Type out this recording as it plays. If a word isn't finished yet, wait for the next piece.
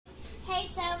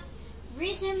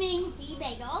resuming the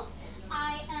bagels.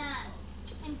 I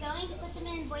am going to put them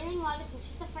in boiling water. This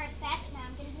was the first batch. Now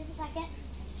I'm going to do the second.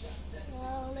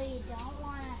 Slowly, you don't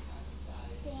want to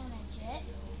damage it.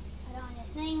 Put it on your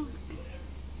thing.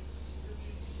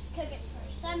 Cook it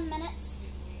for 7 minutes.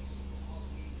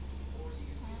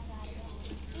 I gotta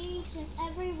get each and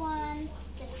every one.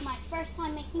 This is my first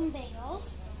time making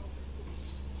bagels.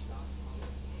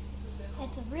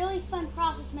 It's a really fun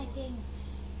process making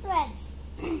breads.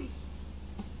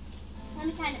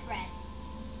 Any kind of bread.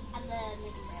 I love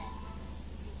making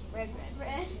bread.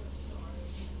 Bread.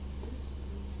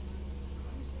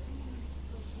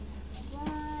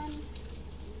 One.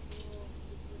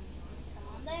 Come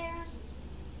on there.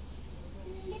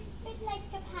 Flip it like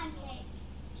a pancake.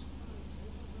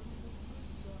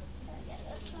 Get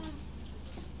this one.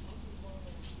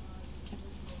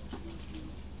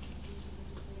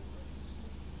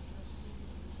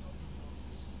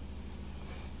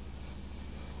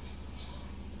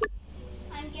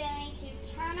 I'm going to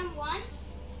turn them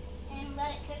once and let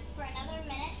it cook for another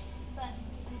minute, but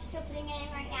I'm still putting it in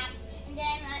right now. And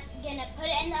then I'm going to put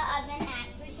it in the oven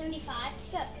at 375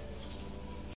 to cook.